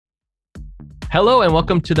Hello, and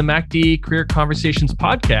welcome to the MACD Career Conversations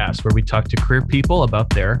podcast, where we talk to career people about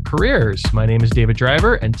their careers. My name is David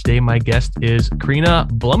Driver, and today my guest is Karina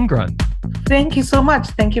Blumgren. Thank you so much.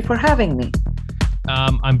 Thank you for having me.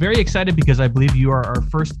 I'm very excited because I believe you are our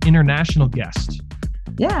first international guest.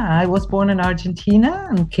 Yeah, I was born in Argentina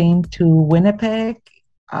and came to Winnipeg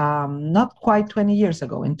not quite 20 years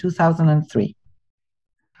ago, in 2003.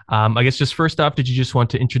 I guess just first off, did you just want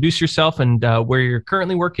to introduce yourself and where you're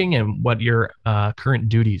currently working and what your current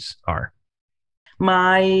duties are?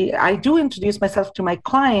 I do introduce myself to my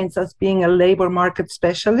clients as being a labor market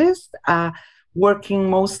specialist, working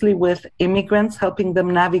mostly with immigrants, helping them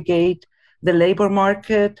navigate the labor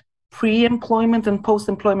market, pre-employment and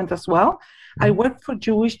post-employment as well. Mm-hmm. I work for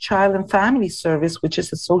Jewish Child and Family Service, which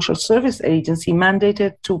is a social service agency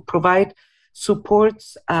mandated to provide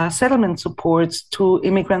supports, settlement supports to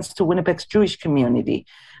immigrants to Winnipeg's Jewish community.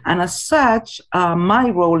 And as such, my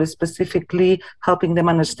role is specifically helping them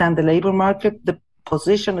understand the labor market. The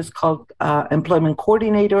position is called employment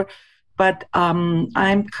coordinator, but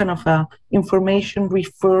I'm kind of an information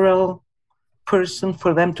referral person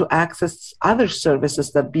for them to access other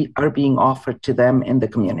services that are being offered to them in the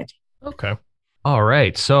community. Okay. All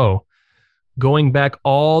right. So going back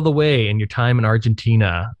all the way in your time in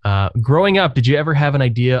Argentina, growing up, did you ever have an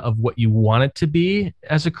idea of what you wanted to be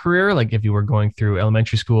as a career? Like if you were going through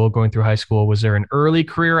elementary school, going through high school, was there an early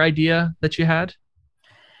career idea that you had?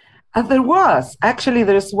 There was. Actually,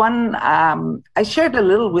 there's one, I shared a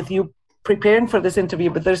little with you preparing for this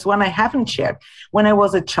interview, but there's one I haven't shared. When I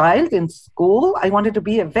was a child in school, I wanted to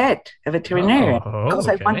be a veterinarian, because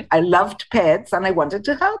okay. I loved pets and I wanted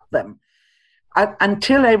to help them.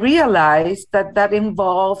 Until I realized that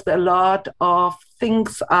involved a lot of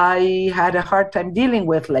things I had a hard time dealing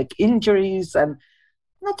with, like injuries and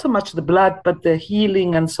not so much the blood, but the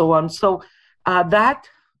healing and so on. So that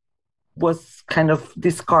was kind of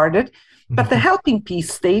discarded. But the helping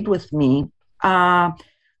piece stayed with me.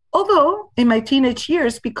 Although in my teenage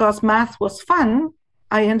years, because math was fun,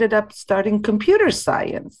 I ended up studying computer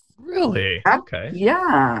science. Really? Okay.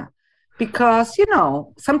 Yeah. Because,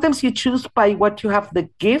 sometimes you choose by what you have the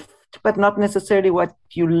gift, but not necessarily what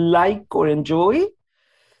you like or enjoy.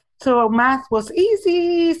 So math was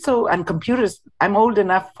easy. And computers, I'm old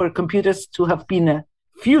enough for computers to have been a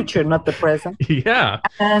future, not the present. Yeah.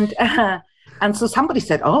 And so somebody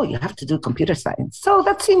said, oh, you have to do computer science. So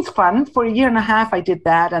that seems fun. For a year and a half, I did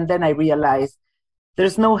that. And then I realized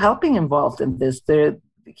there's no helping involved in this.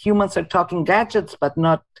 Humans are talking gadgets, but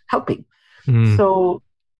not helping. So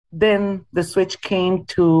then the switch came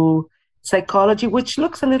to psychology, which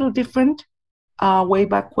looks a little different way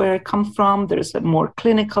back where I come from. There's a more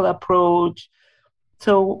clinical approach.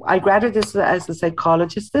 So I graduated as a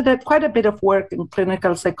psychologist, did quite a bit of work in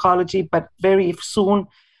clinical psychology, but very soon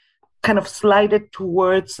kind of slided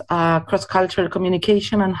towards cross-cultural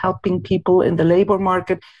communication and helping people in the labor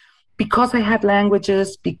market, because I had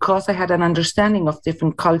languages, because I had an understanding of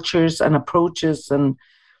different cultures and approaches. And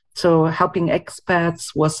so helping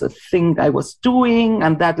expats was a thing I was doing,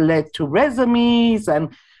 and that led to resumes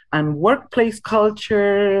and workplace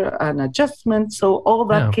culture and adjustment. So all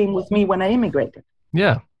that came with me when I immigrated.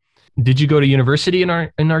 Yeah. Did you go to university in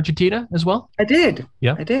Argentina as well? I did.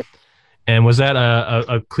 Yeah, I did. And was that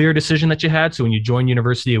a clear decision that you had? So when you joined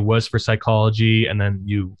university, it was for psychology, and then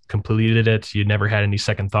you completed it. You never had any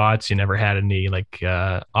second thoughts. You never had any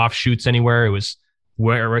offshoots anywhere. It was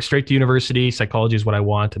straight to university. Psychology is what I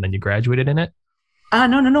want, and then you graduated in it.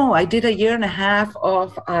 No. I did a year and a half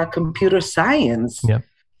of computer science. Yeah.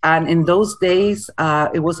 And in those days,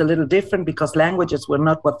 it was a little different because languages were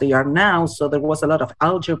not what they are now. So there was a lot of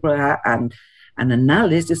algebra and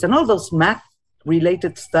analysis and all those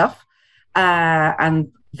math-related stuff.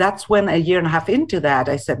 And that's when a year and a half into that,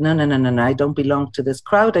 I said, no, I don't belong to this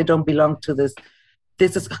crowd. I don't belong to this.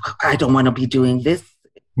 I don't want to be doing this.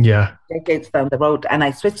 Yeah. Decades down the road. And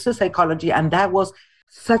I switched to psychology, and that was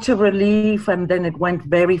such a relief. And then it went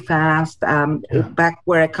very fast. Back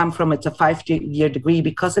where I come from, it's a 5-year degree,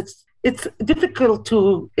 because it's difficult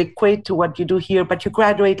to equate to what you do here, but you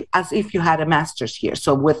graduate as if you had a master's here.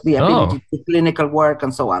 So with the ability to do clinical work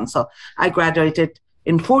and so on. So I graduated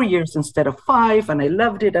in 4 years instead of 5, and I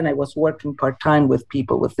loved it. And I was working part-time with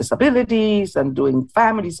people with disabilities and doing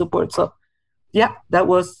family support. So yeah, that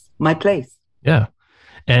was my place. Yeah.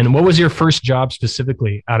 And what was your first job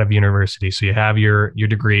specifically out of university? So you have your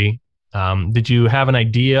degree. Did you have an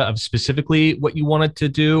idea of specifically what you wanted to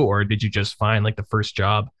do, or did you just find the first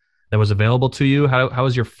job that was available to you? How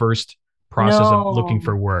was your first process of looking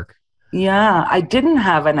for work? Yeah, I didn't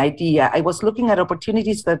have an idea. I was looking at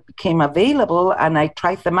opportunities that became available and I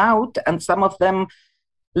tried them out, and some of them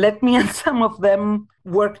let me, and some of them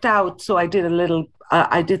worked out. So I did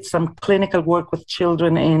I did some clinical work with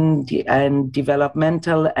children in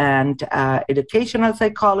developmental and educational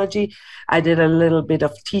psychology. I did a little bit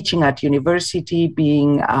of teaching at university,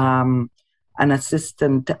 being an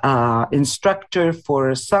assistant instructor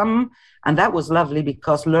for some. And that was lovely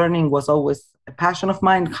because learning was always a passion of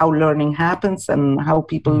mine, how learning happens and how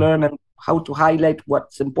people learn and how to highlight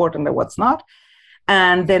what's important and what's not.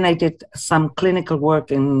 And then I did some clinical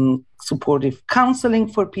work in supportive counseling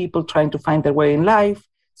for people trying to find their way in life.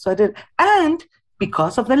 So I did. And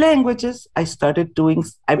because of the languages, I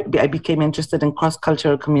became interested in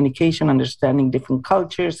cross-cultural communication, understanding different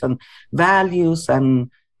cultures and values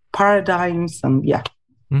and paradigms. And yeah.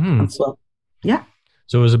 Mm-hmm. And so, yeah.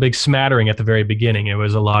 So it was a big smattering at the very beginning. It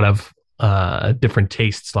was a lot of different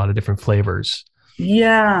tastes, a lot of different flavors.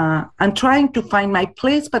 Yeah, and trying to find my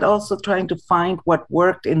place, but also trying to find what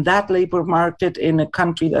worked in that labor market in a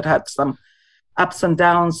country that had some ups and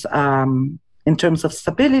downs in terms of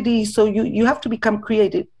stability. So you have to become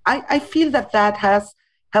creative. I feel that has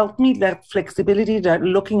helped me, that flexibility, that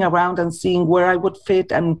looking around and seeing where I would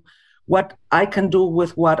fit and what I can do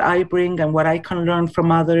with what I bring and what I can learn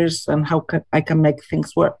from others and how I can make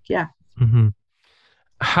things work. Yeah. Mm-hmm.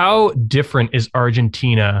 How different is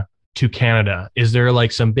Argentina to Canada? Is there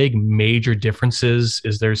like some big major differences?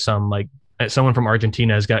 Is there some like someone from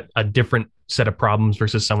Argentina has got a different set of problems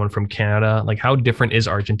versus someone from Canada? Like how different is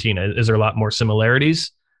Argentina? Is there a lot more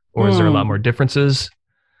similarities or is there a lot more differences?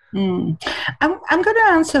 I'm going to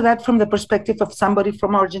answer that from the perspective of somebody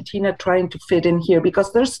from Argentina trying to fit in here,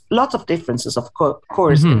 because there's lots of differences, of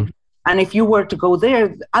course. Mm-hmm. And if you were to go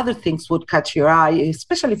there, other things would catch your eye,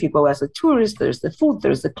 especially if you go as a tourist. There's the food,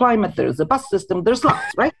 there's the climate, there's the bus system, there's lots,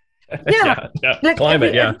 right? Yeah. Like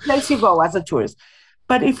climate, every place you go as a tourist.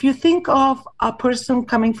 But if you think of a person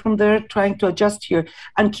coming from there trying to adjust here,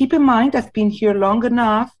 and keep in mind, I've been here long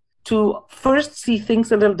enough to first see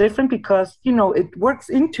things a little different because, it works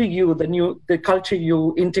into you, the culture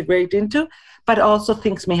you integrate into, but also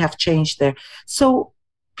things may have changed there. So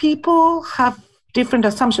people have different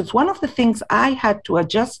assumptions. One of the things I had to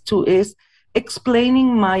adjust to is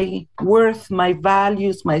explaining my worth, my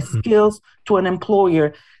values, my skills to an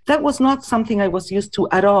employer. That was not something I was used to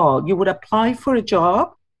at all. You would apply for a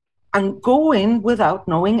job and go in without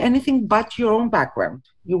knowing anything but your own background.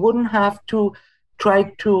 You wouldn't have to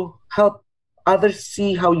try to help others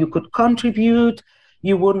see how you could contribute.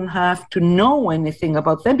 You wouldn't have to know anything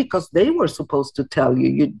about them because they were supposed to tell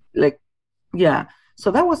you.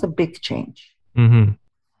 So that was a big change. Mm-hmm.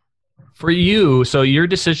 For you, so your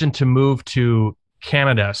decision to move to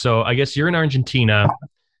Canada. So I guess you're in Argentina.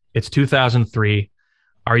 It's 2003.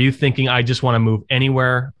 Are you thinking, I just want to move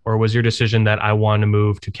anywhere? Or was your decision that I want to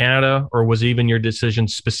move to Canada? Or was even your decision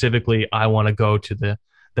specifically, I want to go to the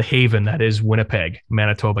haven that is Winnipeg,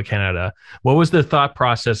 Manitoba, Canada? What was the thought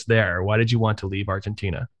process there? Why did you want to leave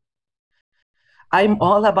Argentina? I'm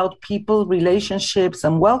all about people, relationships,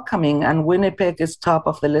 and welcoming, and Winnipeg is top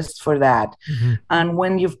of the list for that. Mm-hmm. And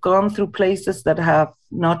when you've gone through places that have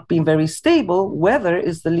not been very stable, weather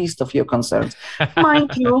is the least of your concerns.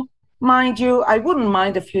 Mind you, I wouldn't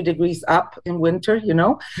mind a few degrees up in winter,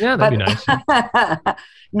 Yeah, that'd be nice.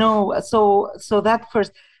 No, so that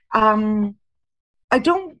first. I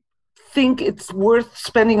don't think it's worth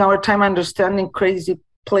spending our time understanding crazy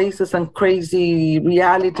places and crazy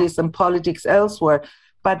realities and politics elsewhere.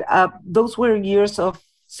 But those were years of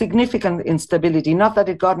significant instability, not that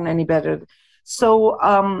it gotten any better. So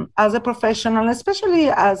as a professional, especially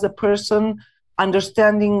as a person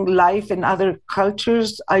understanding life in other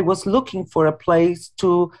cultures, I was looking for a place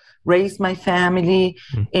to raise my family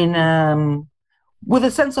in with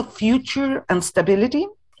a sense of future and stability.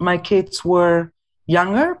 My kids were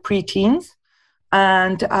younger, preteens,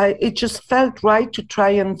 and it just felt right to try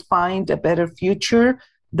and find a better future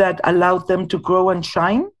that allowed them to grow and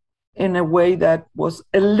shine in a way that was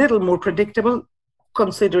a little more predictable,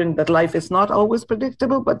 considering that life is not always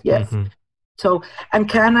predictable, but yes. Mm-hmm. So, and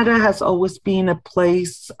Canada has always been a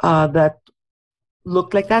place that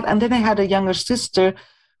looked like that. And then I had a younger sister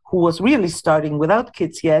who was really starting without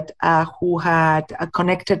kids yet, who had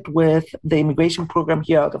connected with the immigration program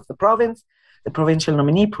here out of the province, the provincial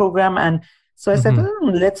nominee program. And so I said,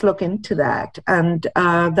 let's look into that. And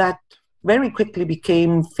that very quickly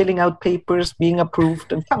became filling out papers, being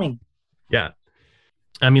approved, and coming. Yeah.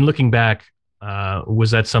 I mean, looking back,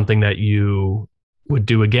 was that something that you would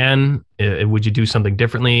do again? Would you do something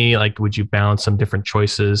differently? Like, would you balance some different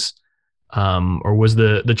choices? Or was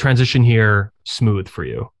the transition here smooth for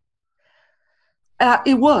you?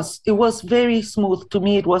 It was very smooth to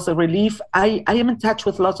me. It was a relief. I am in touch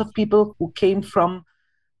with lots of people who came from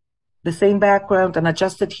the same background and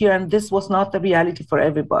adjusted here. And this was not the reality for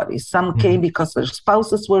everybody. Some came because their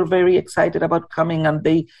spouses were very excited about coming and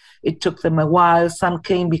it took them a while. Some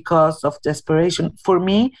came because of desperation. For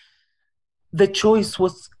me, the choice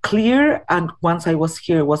was clear. And once I was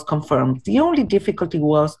here, it was confirmed. The only difficulty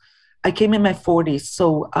was I came in my 40s.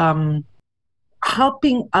 So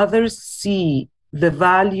helping others see the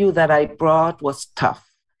value that I brought was tough.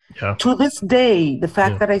 Yeah. To this day, the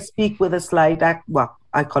fact that I speak with a slight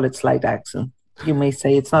I call it slight accent. You may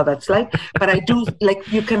say it's not that slight, but I do, like,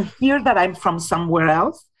 you can hear that I'm from somewhere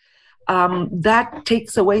else. That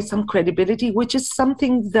takes away some credibility, which is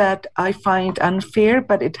something that I find unfair,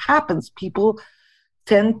 but it happens. People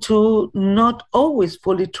tend to not always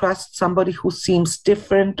fully trust somebody who seems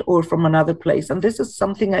different or from another place. And this is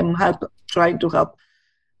something I'm trying to help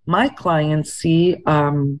my clients see,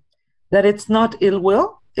 that it's not ill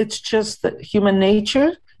will. It's just human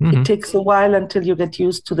nature. It takes a while until you get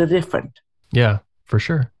used to the different. Yeah, for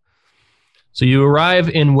sure. So you arrive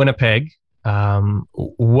in Winnipeg.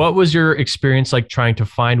 What was your experience like trying to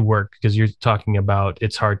find work? Because you're talking about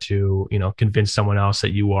it's hard to, convince someone else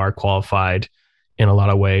that you are qualified in a lot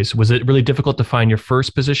of ways. Was it really difficult to find your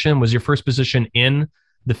first position? Was your first position in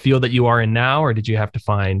the field that you are in now, or did you have to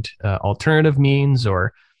find alternative means?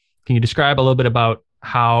 Or can you describe a little bit about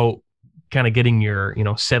how kind of getting your,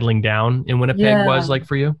 settling down in Winnipeg was like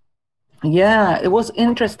for you? Yeah, it was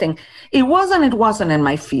interesting. It wasn't in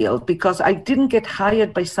my field because I didn't get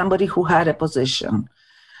hired by somebody who had a position.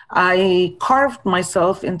 I carved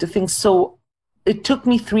myself into things. So it took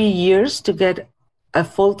me 3 years to get a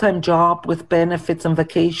full-time job with benefits and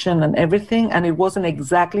vacation and everything. And it wasn't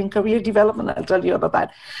exactly in career development. I'll tell you about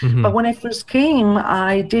that. But when I first came,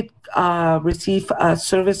 I did receive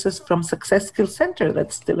services from Success Skills Center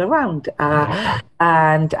that's still around.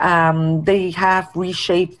 And they have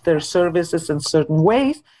reshaped their services in certain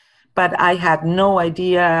ways. But I had no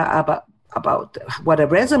idea about what a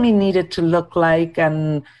resume needed to look like.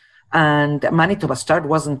 And Manitoba Start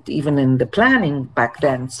wasn't even in the planning back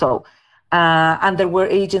then. So and there were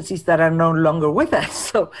agencies that are no longer with us.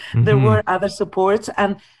 So there were other supports.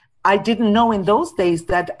 And I didn't know in those days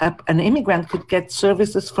that an immigrant could get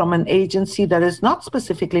services from an agency that is not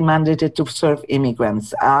specifically mandated to serve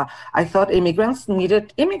immigrants. I thought immigrants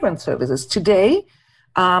needed immigrant services. Today,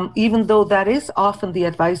 even though that is often the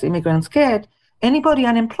advice immigrants get, anybody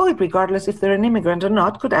unemployed, regardless if they're an immigrant or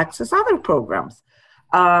not, could access other programs.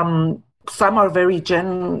 Some are very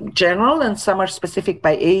general and some are specific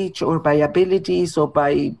by age or by abilities or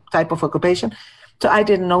by type of occupation. So I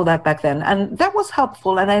didn't know that back then. And that was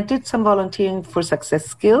helpful. And I did some volunteering for Success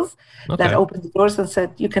Skills that opened the doors and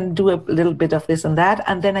said, you can do a little bit of this and that.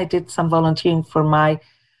 And then I did some volunteering for my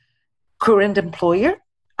current employer.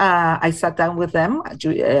 I sat down with them,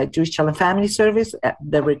 Jewish Child and Family Service,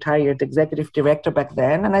 the retired executive director back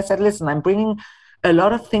then. And I said, listen, I'm bringing a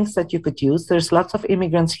lot of things that you could use. There's lots of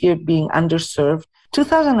immigrants here being underserved.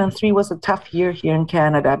 2003 was a tough year here in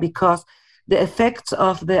Canada because the effects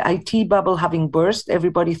of the IT bubble having burst,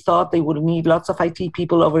 everybody thought they would need lots of IT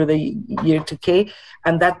people over the year to K,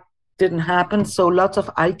 and that didn't happen. So lots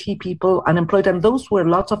of IT people unemployed, and those were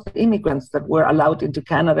lots of immigrants that were allowed into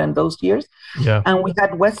Canada in those years. Yeah. And we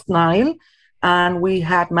had West Nile, and we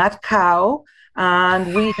had Mad Cow,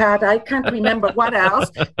 and we had, I can't remember what else,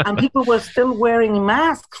 and people were still wearing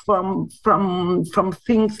masks from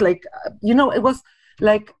things like,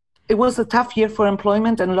 it was a tough year for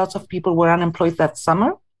employment, and lots of people were unemployed that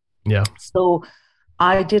summer. Yeah. So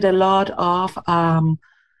I did a lot of,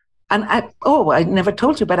 I never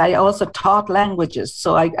told you, but I also taught languages.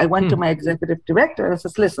 So I went to my executive director and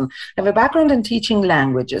says, listen, I have a background in teaching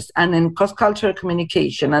languages and in cross-cultural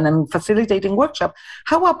communication and in facilitating workshop.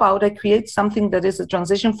 How about I create something that is a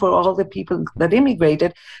transition for all the people that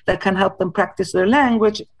immigrated that can help them practice their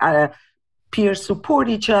language, peers support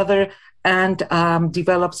each other, and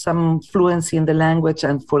develop some fluency in the language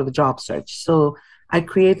and for the job search. So I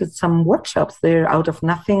created some workshops there out of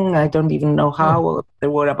nothing. I don't even know how. There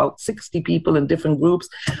were about 60 people in different groups.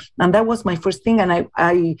 And that was my first thing. And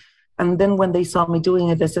and then when they saw me doing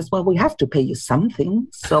it, they said, well, we have to pay you something.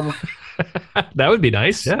 So that would be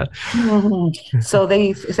nice. Yeah. So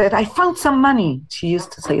they said, I found some money. She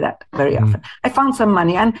used to say that very often. I found some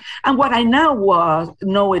money. And what I now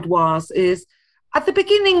know it was is at the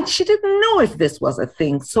beginning, she didn't know if this was a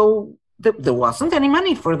thing. So there wasn't any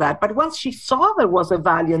money for that. But once she saw there was a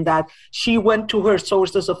value in that, she went to her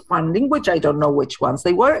sources of funding, which I don't know which ones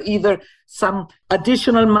they were, either some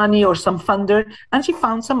additional money or some funder. And she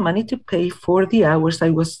found some money to pay for the hours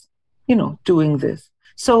I was, doing this.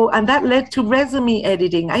 So, and that led to resume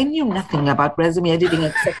editing. I knew nothing about resume editing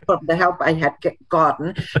except for the help I had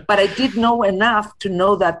gotten, but I did know enough to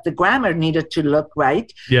know that the grammar needed to look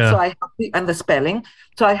right. Yeah. So and the spelling.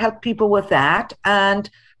 So I helped people with that. And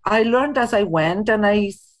I learned as I went, and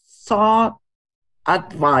I saw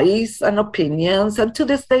advice and opinions. And to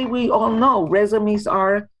this day, we all know resumes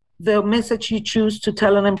are the message you choose to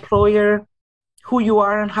tell an employer who you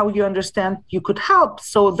are and how you understand you could help.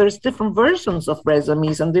 So there's different versions of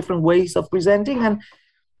resumes and different ways of presenting. And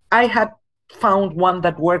I had found one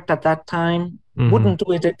that worked at that time. Wouldn't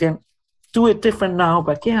do it again, do it different now,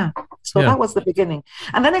 but yeah. So that was the beginning.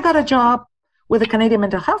 And then I got a job with the Canadian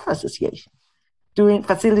Mental Health Association,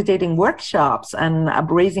 facilitating workshops and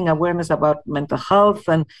raising awareness about mental health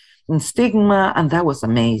and stigma. And that was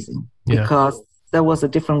amazing because there was a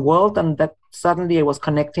different world, and that suddenly I was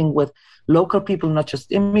connecting with local people, not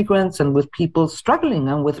just immigrants, and with people struggling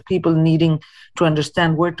and with people needing to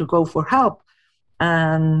understand where to go for help.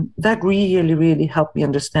 And that really, really helped me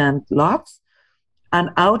understand lots. And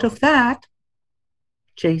out of that,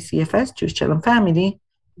 JCFS, Jewish Child and Family,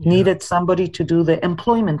 needed somebody to do the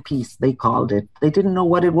employment piece, they called it. They didn't know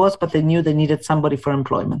what it was, but they knew they needed somebody for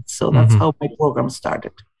employment. So that's how my program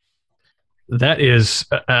started. That is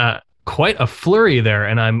quite a flurry there.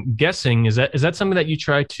 And I'm guessing, is that something that you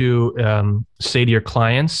try to say to your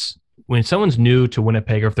clients when someone's new to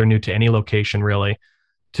Winnipeg, or if they're new to any location really,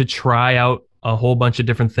 to try out a whole bunch of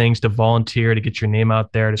different things, to volunteer, to get your name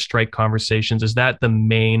out there, to strike conversations? Is that the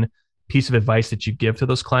main piece of advice that you give to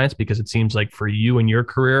those clients? Because it seems like for you and your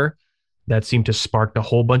career, that seemed to spark a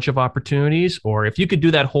whole bunch of opportunities. Or if you could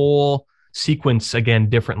do that whole sequence again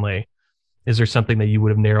differently, is there something that you would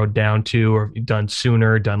have narrowed down to, or done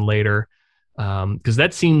sooner, done later? Because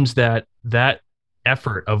that seems that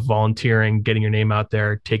effort of volunteering, getting your name out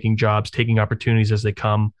there, taking jobs, taking opportunities as they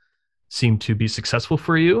come, seem to be successful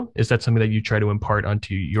for you. Is that something that you try to impart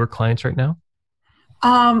onto your clients right now?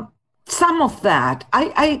 Some of that.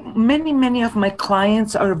 Many of my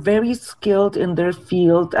clients are very skilled in their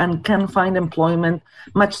field and can find employment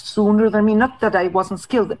much sooner than me. Not that I wasn't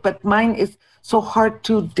skilled, but mine is so hard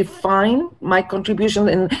to define. My contribution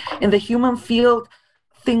in the human field,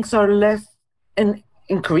 things are less in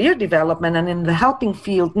career development, and in the helping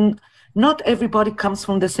field, not everybody comes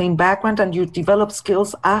from the same background, and you develop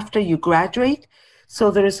skills after you graduate.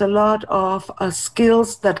 So there is a lot of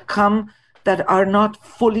skills that come that are not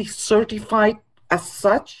fully certified as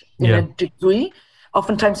such in a degree.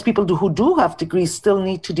 Oftentimes people who do have degrees still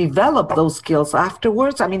need to develop those skills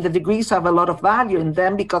afterwards. I mean, the degrees have a lot of value in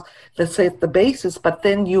them because they set the basis, but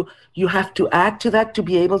then you have to add to that to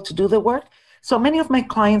be able to do the work. So many of my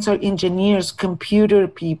clients are engineers, computer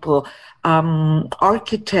people,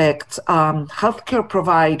 architects, healthcare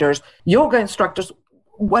providers, yoga instructors,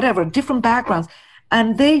 whatever, different backgrounds.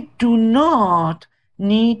 And they do not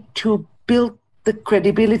need to build the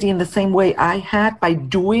credibility in the same way I had by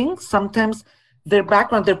doing. Sometimes their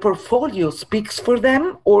background, their portfolio speaks for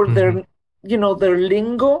them, or their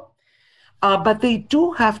lingo. But they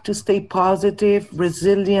do have to stay positive,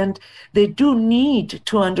 resilient. They do need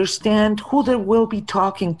to understand who they will be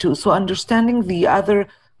talking to. So understanding the other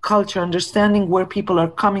culture, understanding where people are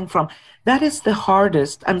coming from, that is the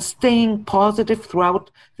hardest. And staying positive throughout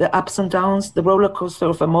the ups and downs, the roller coaster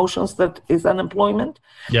of emotions that is unemployment.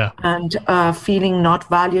 Yeah. And feeling not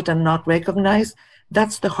valued and not recognized.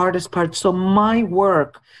 That's the hardest part. So my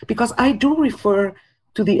work, because I do refer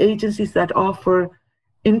to the agencies that offer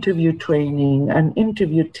interview training and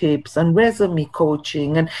interview tips and resume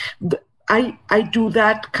coaching. And I do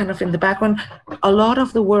that kind of in the background. A lot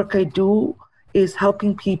of the work I do is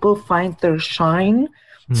helping people find their shine,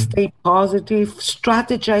 stay positive,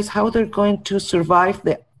 strategize how they're going to survive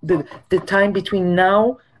the time between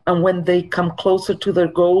now and when they come closer to their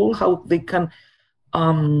goal, how they can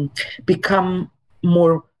become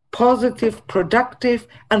more positive, productive,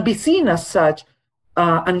 and be seen as such,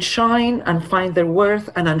 and shine and find their worth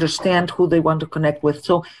and understand who they want to connect with.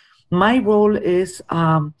 So my role is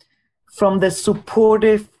from the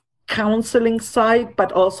supportive counseling side,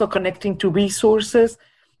 but also connecting to resources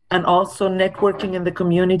and also networking in the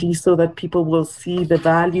community so that people will see the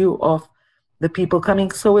value of the people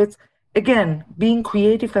coming. So it's, again, being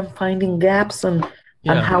creative and finding gaps and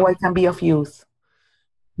how I can be of use.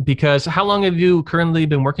 Because how long have you currently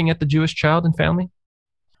been working at the Jewish Child and Family?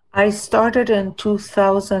 I started in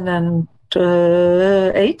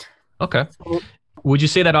 2008. Okay. Would you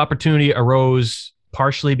say that opportunity arose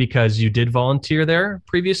partially because you did volunteer there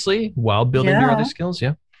previously while building your other skills?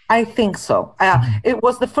 Yeah. I think so. It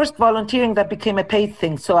was the first volunteering that became a paid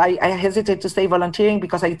thing. So I hesitate to say volunteering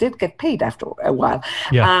because I did get paid after a while.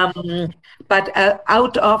 Yeah. But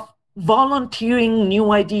out of volunteering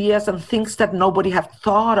new ideas and things that nobody had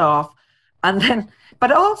thought of, and then,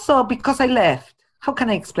 but also because I left. How can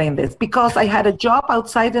I explain this? Because I had a job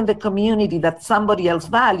outside in the community that somebody else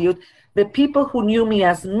valued. The people who knew me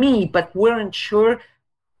as me, but weren't sure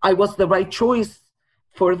I was the right choice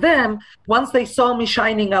for them, once they saw me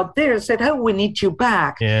shining out there, said, "Oh, we need you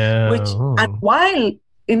back." Yeah. And while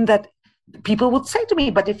in that, people would say to me,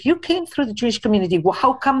 "But if you came through the Jewish community, well,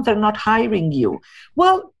 how come they're not hiring you?"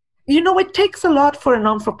 Well, it takes a lot for a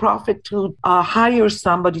non-for-profit to hire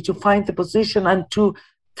somebody, to find the position, and to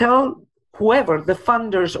tell whoever, the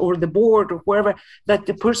funders or the board or whoever, that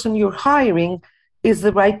the person you're hiring is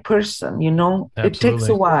the right person. Absolutely. It takes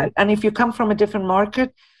a while. And if you come from a different market,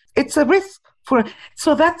 it's a risk. So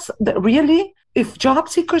that's really, if job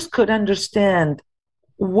seekers could understand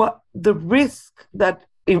what the risk that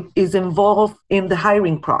is involved in the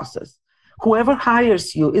hiring process. Whoever hires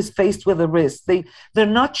you is faced with a risk.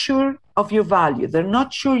 They're not sure of your value. They're not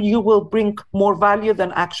sure you will bring more value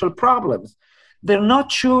than actual problems. They're not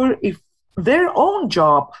sure if their own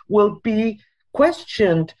job will be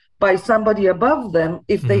questioned by somebody above them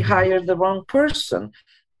if they hire the wrong person.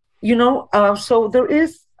 So there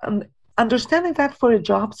is understanding that for a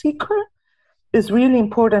job seeker is really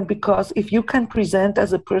important, because if you can present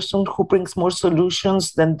as a person who brings more solutions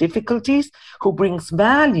than difficulties, who brings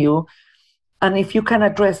value, and if you can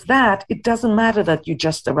address that, it doesn't matter that you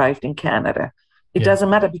just arrived in Canada. It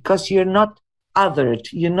doesn't matter, because you're not othered.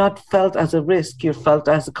 You're not felt as a risk. You're felt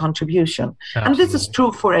as a contribution. Absolutely. And this is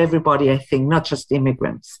true for everybody, I think, not just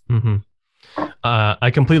immigrants. Mm-hmm.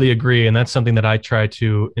 I completely agree. And that's something that I try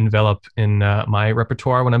to envelop in my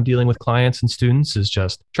repertoire when I'm dealing with clients and students, is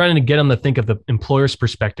just trying to get them to think of the employer's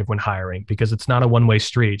perspective when hiring, because it's not a one-way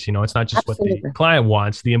street. It's not just Absolutely. What the client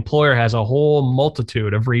wants. The employer has a whole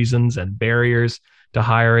multitude of reasons and barriers to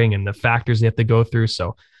hiring and the factors they have to go through.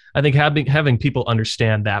 So I think having people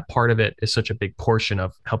understand that part of it is such a big portion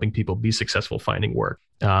of helping people be successful finding work.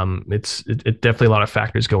 It definitely, a lot of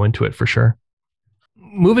factors go into it for sure.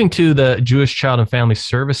 Moving to the Jewish Child and Family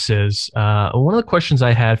Services, one of the questions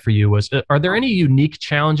I had for you was, are there any unique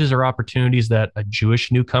challenges or opportunities that a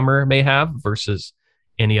Jewish newcomer may have versus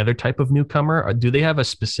any other type of newcomer? Or do they have a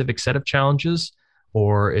specific set of challenges,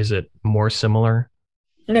 or is it more similar?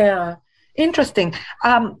 Yeah, interesting.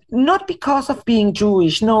 Not because of being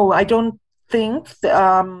Jewish. No, I don't think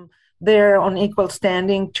they're on equal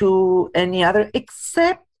standing to any other,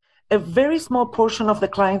 except a very small portion of the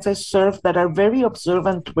clients I serve that are very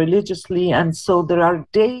observant religiously. And so there are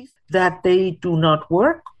days that they do not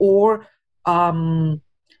work, or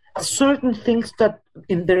certain things that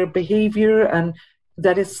in their behavior and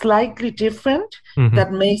that is slightly different,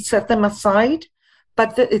 that may set them aside.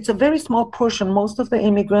 But it's a very small portion. Most of the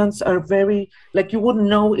immigrants are very, like, you wouldn't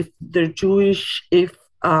know if they're Jewish if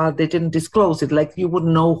they didn't disclose it. Like, you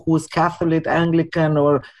wouldn't know who's Catholic, Anglican,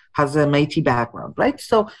 or has a Métis background, right?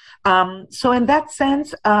 So in that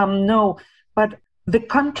sense, no. But the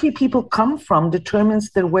country people come from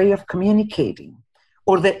determines their way of communicating,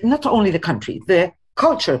 or not only the country, the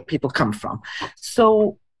culture people come from.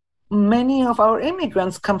 So many of our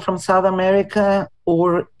immigrants come from South America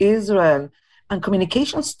or Israel, and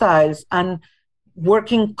communication styles and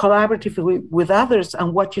working collaboratively with others,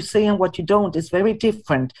 and what you say and what you don't is very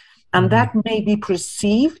different. And that may be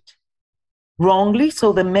perceived wrongly.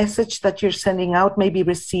 So the message that you're sending out may be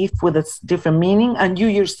received with a different meaning, and you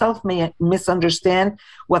yourself may misunderstand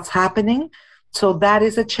what's happening. So that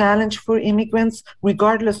is a challenge for immigrants,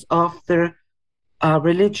 regardless of their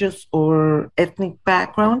religious or ethnic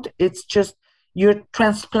background. It's just you're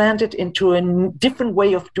transplanted into a different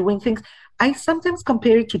way of doing things. I sometimes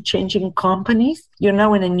compare it to changing companies. You're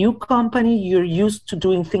now in a new company. You're used to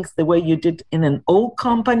doing things the way you did in an old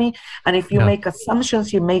company. And if you make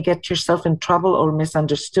assumptions, you may get yourself in trouble or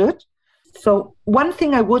misunderstood. So one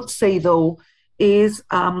thing I would say, though, is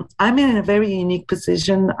I'm in a very unique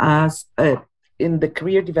position as in the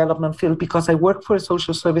career development field, because I work for a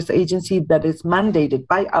social service agency that is mandated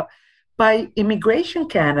by Immigration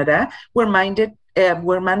Canada. We're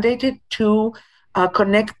mandated to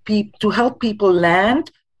connect people, to help people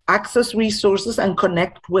land, access resources, and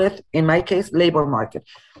connect with, in my case, labor market.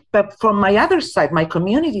 But from my other side, my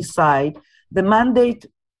community side, the mandate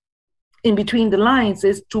in between the lines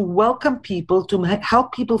is to welcome people, to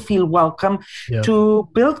help people feel welcome, to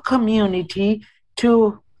build community,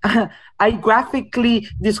 to I graphically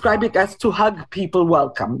describe it as to hug people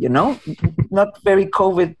welcome, not very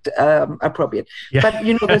COVID appropriate. But,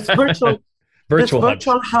 this this Virtual hugs.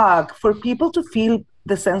 virtual hug for people to feel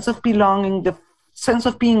the sense of belonging, the sense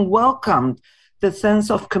of being welcomed, the sense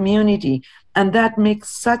of community. And that makes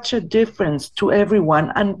such a difference to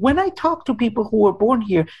everyone. And when I talk to people who were born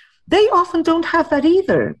here, they often don't have that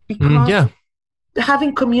either, because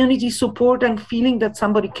having community support and feeling that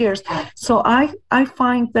somebody cares. So I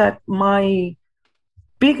find that my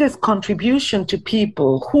biggest contribution to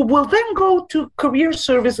people who will then go to career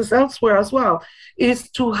services elsewhere as well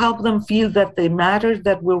is to help them feel that they matter,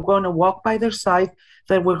 that we're going to walk by their side,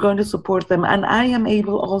 that we're going to support them. And I am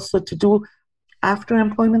able also to do after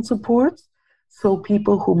employment support. So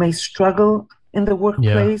people who may struggle in the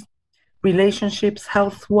workplace, relationships,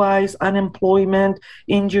 health-wise, unemployment,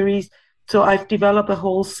 injuries. So I've developed a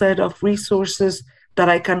whole set of resources that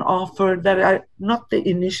I can offer that are not the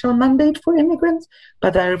initial mandate for immigrants,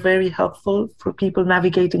 but are very helpful for people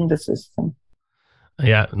navigating the system.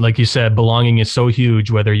 Yeah, like you said, belonging is so huge,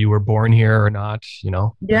 whether you were born here or not, you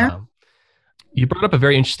know. Yeah. You brought up a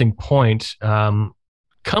very interesting point.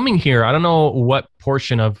 Coming here, I don't know what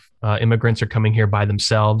portion of immigrants are coming here by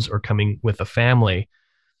themselves or coming with a family,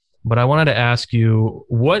 but I wanted to ask you,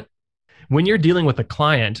 when you're dealing with a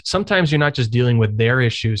client, sometimes you're not just dealing with their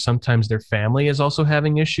issues, sometimes their family is also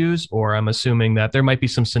having issues, or I'm assuming that there might be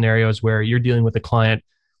some scenarios where you're dealing with a client,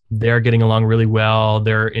 they're getting along really well,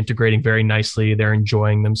 they're integrating very nicely, they're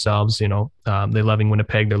enjoying themselves, you know, they're loving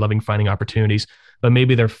Winnipeg, they're loving finding opportunities, but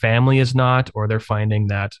maybe their family is not, or they're finding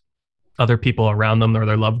that other people around them or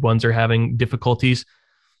their loved ones are having difficulties.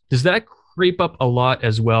 Does that creep up a lot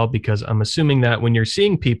as well? Because I'm assuming that when you're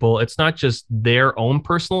seeing people, it's not just their own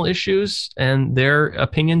personal issues and their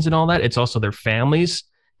opinions and all that, it's also their families'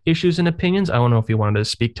 issues and opinions. I don't know if you wanted to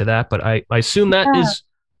speak to that, but I assume that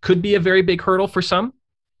could be a very big hurdle for some.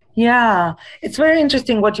 Yeah, it's very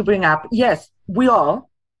interesting what you bring up. Yes, we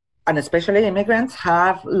all, and especially immigrants,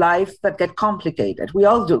 have lives that get complicated. We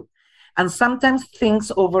all do. And sometimes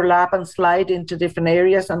things overlap and slide into different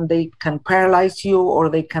areas, and they can paralyze you, or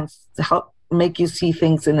they can help make you see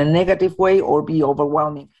things in a negative way or be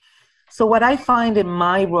overwhelming. So what I find in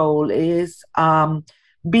my role is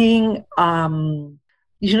being, having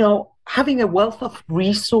a wealth of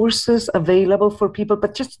resources available for people,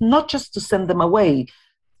 but not just to send them away,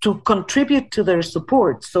 to contribute to their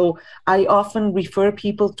support. So I often refer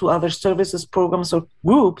people to other services, programs, or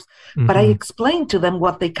groups, but I explain to them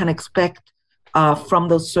what they can expect from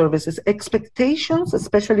those services. Expectations,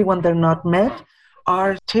 especially when they're not met,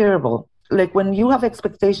 are terrible. Like when you have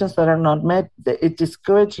expectations that are not met, it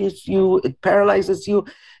discourages you, it paralyzes you,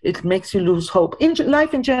 it makes you lose hope in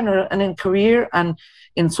life in general, and in career and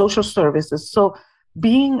in social services. So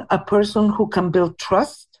being a person who can build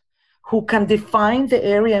trust, who can define the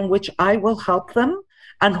area in which I will help them,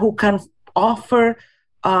 and who can offer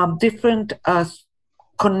different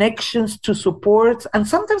connections to supports, and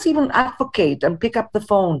sometimes even advocate and pick up the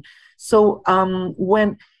phone. So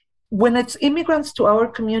when it's immigrants to our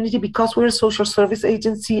community, because we're a social service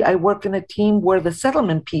agency, I work in a team where the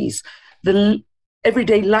settlement piece, the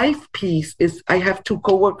everyday life piece is, I have two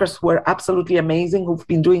coworkers who are absolutely amazing, who've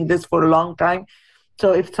been doing this for a long time.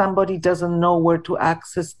 So if somebody doesn't know where to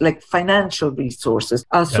access, like financial resources,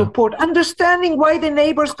 support, understanding why the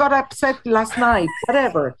neighbors got upset last night,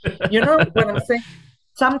 whatever, you know what I'm saying?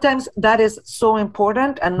 Sometimes that is so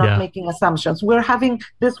important, and not making assumptions.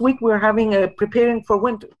 This week we're having a preparing for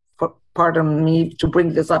winter, pardon me to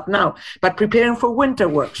bring this up now, but preparing for winter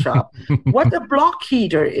workshop, what a block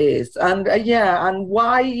heater is, and and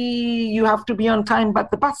why you have to be on time at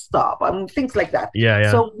the bus stop, and things like that.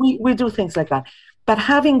 So we do things like that. But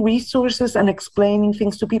having resources and explaining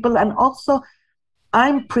things to people, and also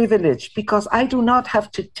I'm privileged because I do not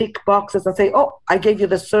have to tick boxes and say, oh, I gave you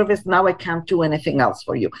the service, now I can't do anything else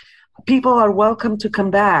for you. People are welcome to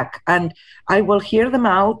come back, and I will hear them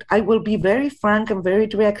out. I will be very frank and very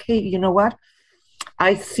direct. Hey, you know what?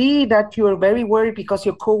 I see that you're very worried because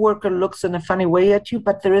your coworker looks in a funny way at you,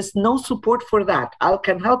 but there is no support for that. I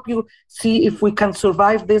can help you see if we can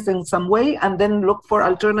survive this in some way, and then look for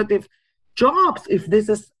alternative jobs if this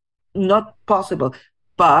is not possible.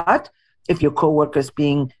 But if your coworker is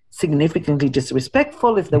being significantly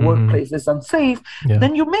disrespectful, if the workplace is unsafe,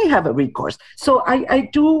 then you may have a recourse. So I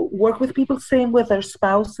do work with people, same with their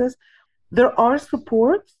spouses. There are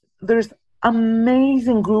supports. There's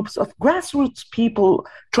amazing groups of grassroots people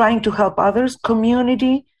trying to help others.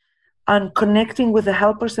 Community and connecting with the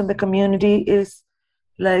helpers in the community is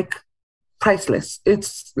like priceless.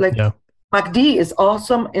 It's like MACD is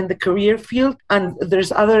awesome in the career field, and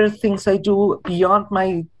there's other things I do beyond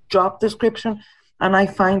my job description. And I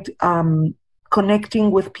find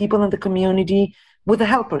connecting with people in the community, with the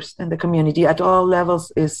helpers in the community at all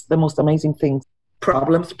levels is the most amazing thing.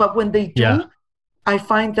 Problems, but when they do, Yeah. I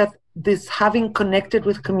find that this having connected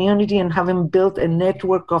with community and having built a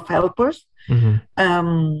network of helpers.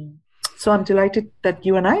 So I'm delighted that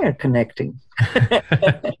you and I are connecting.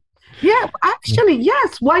 Yeah, actually,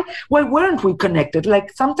 yes. Why weren't we connected?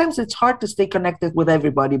 Like sometimes it's hard to stay connected with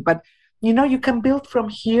everybody, but you can build from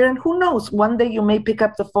here, and who knows, one day you may pick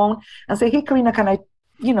up the phone and say, hey, Karina, can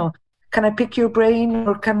I pick your brain,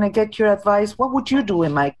 or can I get your advice? What would you do,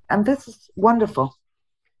 Mike? And this is wonderful.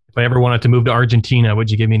 If I ever wanted to move to Argentina,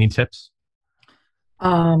 would you give me any tips?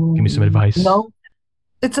 Give me some advice. No,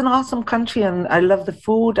 it's an awesome country, and I love the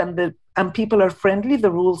food, and people are friendly.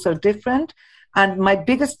 The rules are different. And my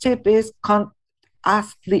biggest tip is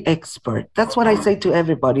ask the expert. That's what I say to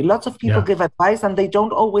everybody. Lots of people give advice, and they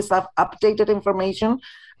don't always have updated information,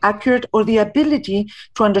 accurate, or the ability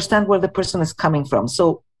to understand where the person is coming from.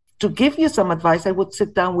 So to give you some advice, I would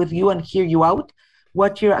sit down with you and hear you out,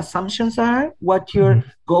 what your assumptions are, what your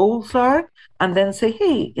goals are, and then say,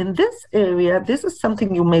 hey, in this area, this is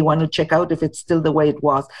something you may want to check out if it's still the way it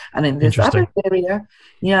was. And in this other area,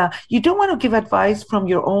 you don't want to give advice from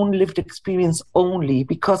your own lived experience only,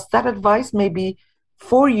 because that advice may be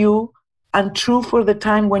for you and true for the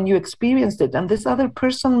time when you experienced it. And this other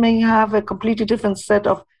person may have a completely different set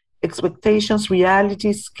of expectations,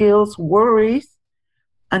 realities, skills, worries,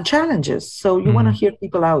 and challenges. So you want to hear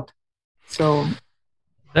people out. So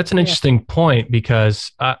that's an interesting point,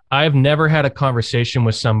 because I've never had a conversation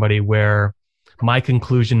with somebody where my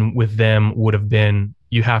conclusion with them would have been,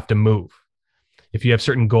 you have to move. If you have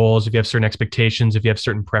certain goals, if you have certain expectations, if you have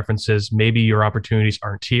certain preferences, maybe your opportunities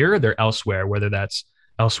aren't here, they're elsewhere, whether that's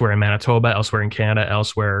elsewhere in Manitoba, elsewhere in Canada,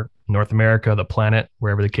 elsewhere in North America, the planet,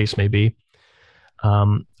 wherever the case may be.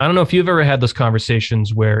 I don't know if you've ever had those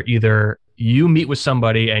conversations where either you meet with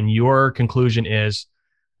somebody and your conclusion is,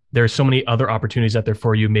 there's so many other opportunities out there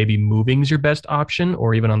for you, maybe moving is your best option,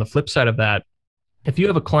 or even on the flip side of that, if you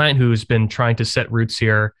have a client who's been trying to set roots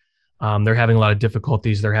here, they're having a lot of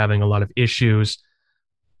difficulties, they're having a lot of issues.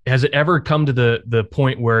 Has it ever come to the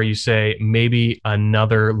point where you say maybe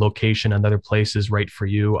another location, another place is right for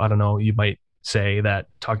you? I don't know. You might say that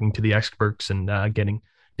talking to the experts and getting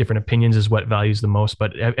different opinions is what values the most.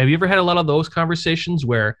 But have you ever had a lot of those conversations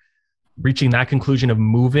where reaching that conclusion of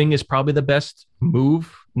moving is probably the best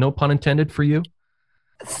move, no pun intended, for you?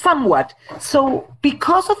 Somewhat. So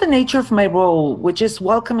because of the nature of my role, which is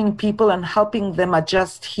welcoming people and helping them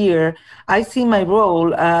adjust here, I see my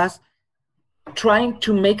role as trying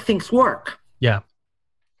to make things work. Yeah.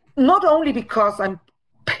 Not only because I'm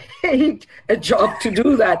paid a job to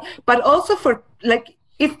do that, but also for, like,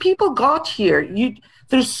 if people got here,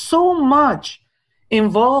 there's so much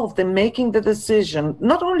involved in making the decision,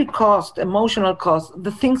 not only cost, emotional cost,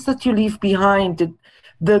 the things that you leave behind,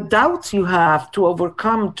 the doubts you have to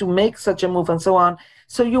overcome to make such a move and so on.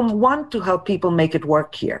 So you want to help people make it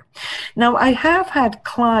work here. Now, I have had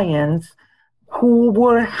clients who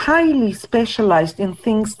were highly specialized in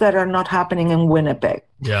things that are not happening in Winnipeg.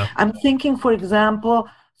 Yeah. I'm thinking, for example,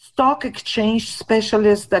 stock exchange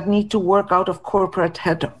specialists that need to work out of corporate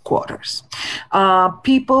headquarters,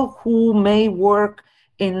 people who may work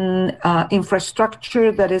in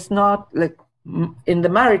infrastructure that is not like in the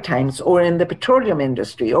Maritimes or in the petroleum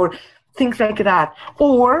industry or things like that.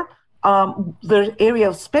 Or their area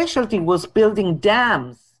of specialty was building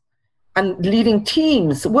dams and leading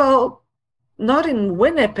teams. Well, not in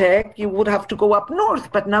Winnipeg, you would have to go up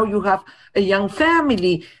north, but now you have a young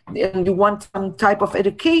family and you want some type of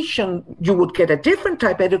education, you would get a different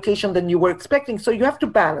type of education than you were expecting. So you have to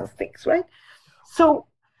balance things, right? So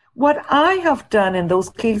what I have done in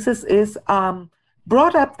those cases is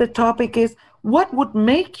brought up the topic is, what would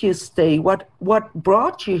make you stay? What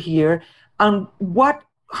brought you here? And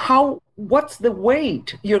what's the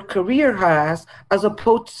weight your career has as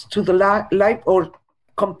opposed to the life or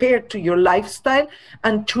compared to your lifestyle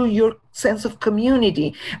and to your sense of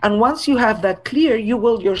community. And once you have that clear, you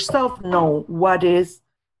will yourself know what is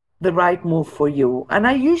the right move for you. And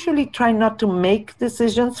I usually try not to make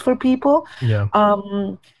decisions for people. Yeah.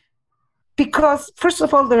 Because first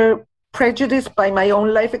of all, they're prejudiced by my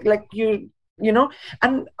own life, like you know,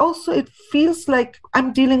 and also it feels like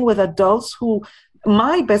I'm dealing with adults who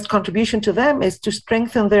my best contribution to them is to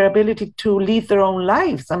strengthen their ability to lead their own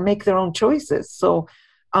lives and make their own choices. So,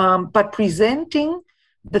 but presenting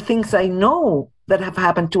the things I know that have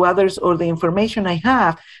happened to others or the information I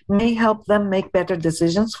have may help them make better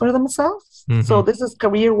decisions for themselves. Mm-hmm. So this is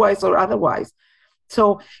career-wise or otherwise.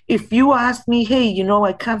 So if you ask me, hey, you know,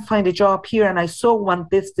 I can't find a job here and I so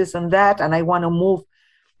want this and that, and I want to move,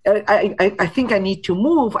 I think I need to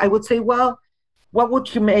move, I would say, well, What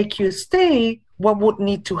would you make you stay? What would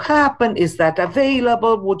need to happen? Is that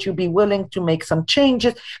available? Would you be willing to make some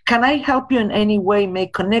changes? Can I help you in any way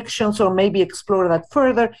make connections or maybe explore that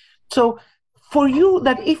further? So for you,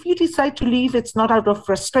 that if you decide to leave, it's not out of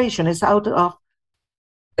frustration, it's out of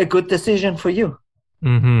a good decision for you.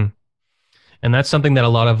 Mm-hmm. And that's something that a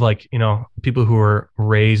lot of people who are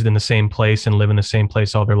raised in the same place and live in the same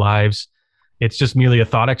place all their lives, it's just merely a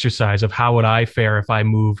thought exercise of how would I fare if I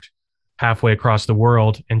moved halfway across the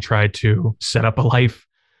world and tried to set up a life.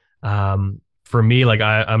 For me,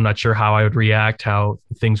 I'm not sure how I would react, how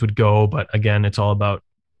things would go. But again, it's all about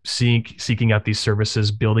seeking out these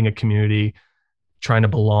services, building a community, trying to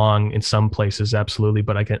belong in some places. Absolutely.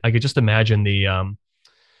 But I could just imagine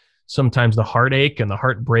sometimes the heartache and the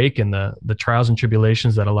heartbreak and the trials and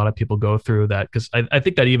tribulations that a lot of people go through, that because I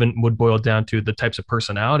think that even would boil down to the types of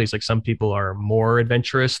personalities. Like some people are more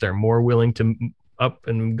adventurous, they're more willing to up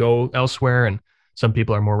and go elsewhere, and some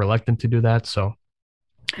people are more reluctant to do that. So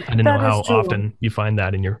I didn't know how often you find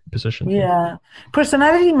that in your position. Yeah.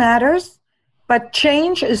 Personality matters, but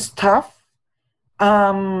change is tough.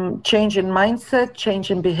 Change in mindset,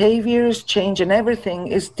 change in behaviors, change in everything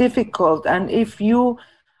is difficult. And if you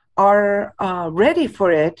are ready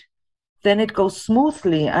for it, then it goes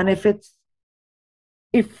smoothly. And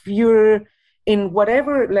if you're in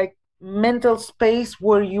whatever mental space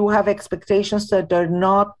where you have expectations that are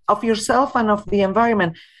not of yourself and of the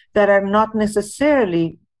environment, that are not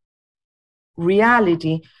necessarily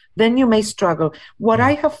reality, then you may struggle. What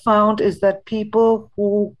I have found is that people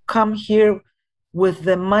who come here with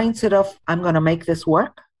the mindset of, I'm going to make this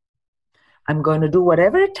work, I'm going to do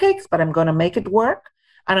whatever it takes, but I'm going to make it work,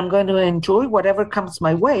 and I'm going to enjoy whatever comes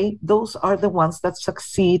my way, those are the ones that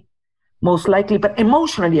succeed most likely. But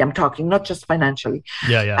emotionally, I'm talking, not just financially.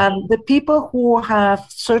 Yeah. And the people who have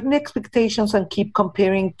certain expectations and keep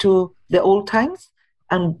comparing to the old times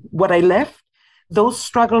and what I left, those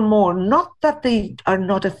struggle more. Not that they are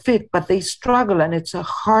not a fit, but they struggle, and it's a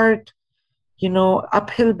hard,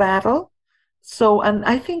 uphill battle. So, and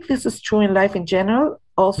I think this is true in life in general,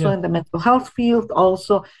 also in the mental health field,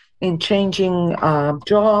 also in changing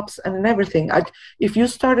jobs and in everything. If you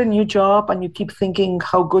start a new job and you keep thinking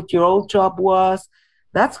how good your old job was,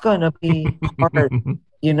 that's going to be hard,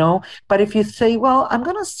 But if you say, well, I'm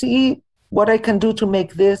going to see what I can do to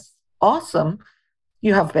make this awesome,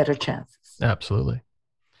 you have better chances. Absolutely.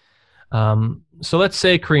 So let's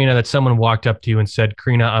say, Karina, that someone walked up to you and said,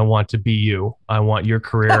 Karina, I want to be you. I want your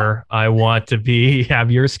career. I want to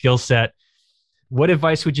have your skill set. What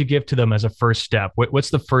advice would you give to them as a first step? What's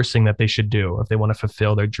the first thing that they should do if they want to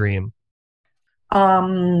fulfill their dream?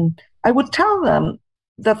 I would tell them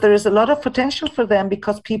that there is a lot of potential for them,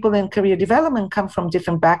 because people in career development come from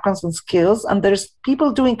different backgrounds and skills. And there's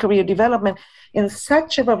people doing career development in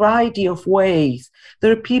such a variety of ways.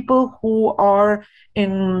 There are people who are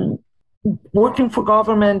working for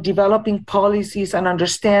government, developing policies and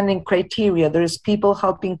understanding criteria. There is people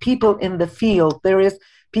helping people in the field. There is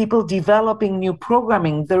people developing new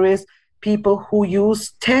programming. There is people who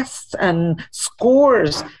use tests and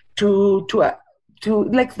scores to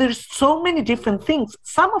there's so many different things,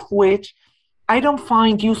 some of which I don't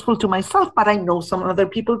find useful to myself, but I know some other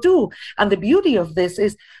people do. And the beauty of this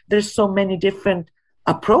is there's so many different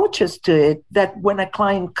approaches to it that when a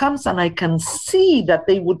client comes and I can see that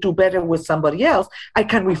they would do better with somebody else, I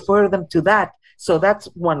can refer them to that. So that's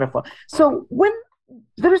wonderful. So when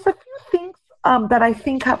there's a few things that I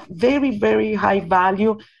think have very, very high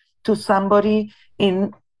value to somebody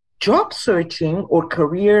in job searching or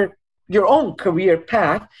your own career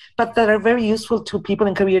path, but that are very useful to people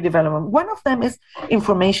in career development. One of them is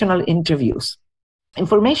informational interviews.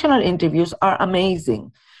 Informational interviews are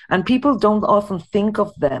amazing, and people don't often think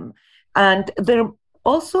of them. And they're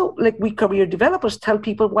also, we career developers tell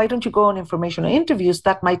people, why don't you go on informational interviews?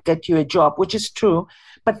 That might get you a job, which is true.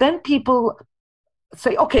 But then people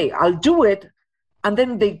say, okay, I'll do it. And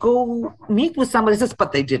then they go meet with somebody and says,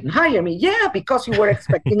 but they didn't hire me. Yeah, because you were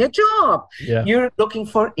expecting a job. Yeah. You're looking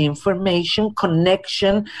for information,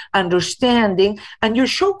 connection, understanding, and you're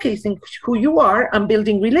showcasing who you are and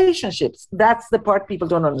building relationships. That's the part people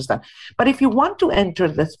don't understand. But if you want to enter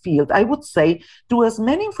this field, I would say do as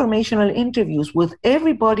many informational interviews with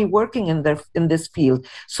everybody working in this field,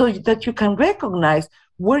 so that you can recognize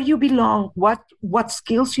where you belong, what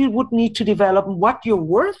skills you would need to develop, what your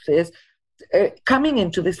worth is, coming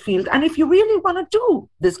into this field. And if you really want to do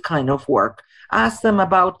this kind of work, ask them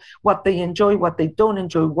about what they enjoy, what they don't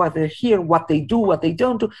enjoy, why they're here, what they do, what they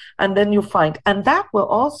don't do, and then you find. And that will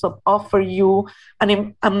also offer you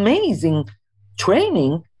an amazing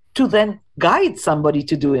training to then guide somebody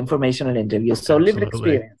to do informational interviews. So lived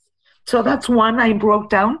experience. So that's one I broke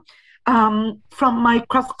down. From my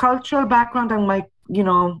cross-cultural background and my,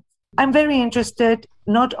 I'm very interested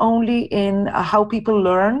not only in how people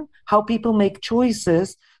learn, how people make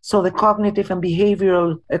choices, so the cognitive and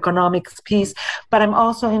behavioral economics piece, but I'm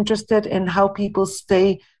also interested in how people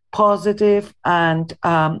stay positive and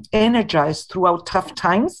energized throughout tough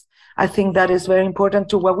times. I think that is very important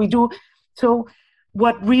to what we do. So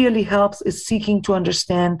what really helps is seeking to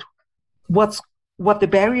understand what the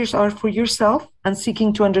barriers are for yourself and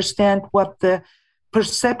seeking to understand what the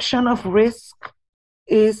perception of risk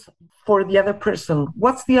is for the other person.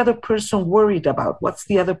 What's the other person worried about? What's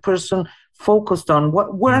the other person focused on?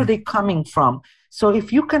 Where are they coming from? So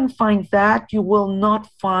if you can find that, you will not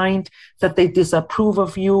find that they disapprove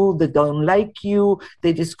of you, they don't like you,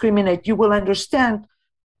 they discriminate. You will understand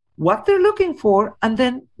what they're looking for and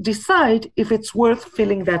then decide if it's worth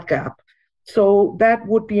filling that gap. So that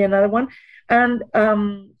would be another one. And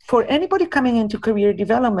for anybody coming into career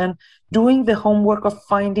development, doing the homework of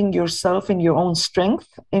finding yourself in your own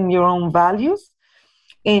strength, in your own values,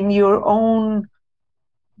 in your own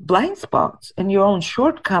blind spots, in your own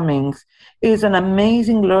shortcomings is an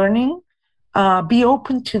amazing learning. Be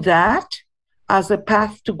open to that as a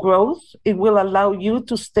path to growth. It will allow you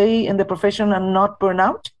to stay in the profession and not burn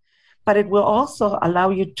out, but it will also allow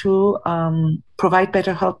you to provide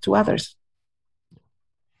better help to others.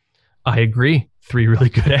 I agree. 3 really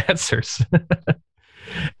good answers.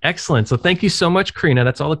 Excellent. So thank you so much, Karina.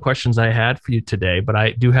 That's all the questions I had for you today, but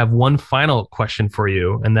I do have one final question for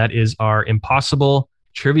you, and that is our impossible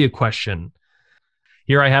trivia question.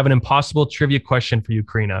 Here I have an impossible trivia question for you,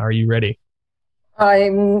 Karina. Are you ready?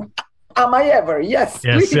 Am I ever? Yes.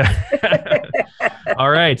 Yes. All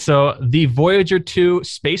right. So the Voyager 2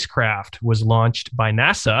 spacecraft was launched by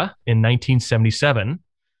NASA in 1977.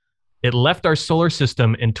 It left our solar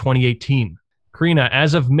system in 2018. Karina,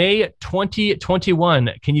 as of May 2021,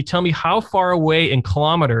 can you tell me how far away in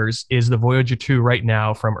kilometers is the Voyager 2 right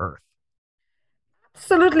now from Earth?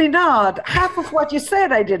 Absolutely not. Half of what you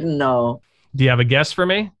said, I didn't know. Do you have a guess for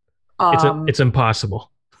me? It's impossible.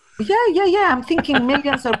 Yeah. I'm thinking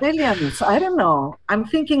millions or billions. I don't know. I'm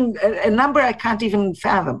thinking a number I can't even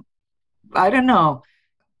fathom. I don't know.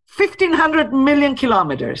 1,500 million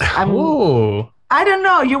kilometers. Ooh. I don't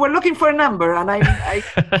know. You were looking for a number, and I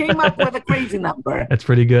came up with a crazy number. That's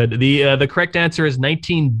pretty good. The correct answer is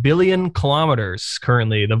 19 billion kilometers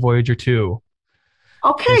currently, the Voyager 2.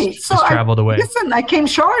 Okay. Just traveled away. Listen, I came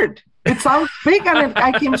short. It sounds big, and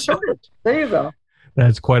I came short. There you go.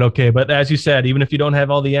 That's quite okay. But as you said, even if you don't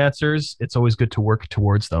have all the answers, it's always good to work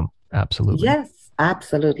towards them. Absolutely. Yes,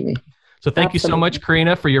 absolutely. So thank you so much,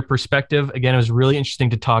 Karina, for your perspective. Again, it was really interesting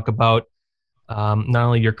to talk about not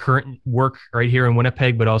only your current work right here in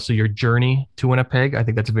Winnipeg, but also your journey to Winnipeg. I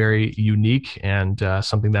think that's very unique and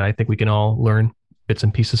something that I think we can all learn bits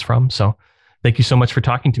and pieces from. So thank you so much for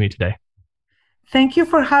talking to me today. Thank you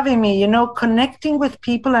for having me. Connecting with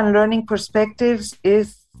people and learning perspectives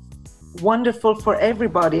is wonderful for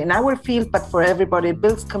everybody in our field, but for everybody. It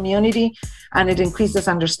builds community and it increases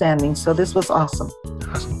understanding. So this was awesome.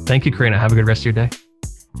 Awesome. Thank you, Karina. Have a good rest of your day.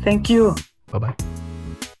 Thank you. Bye-bye.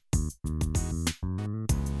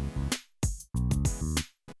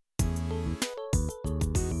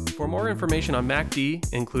 For more information on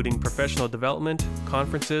MACD, including professional development,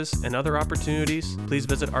 conferences, and other opportunities, please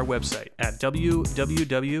visit our website at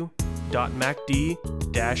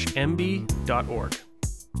www.macd-mb.org.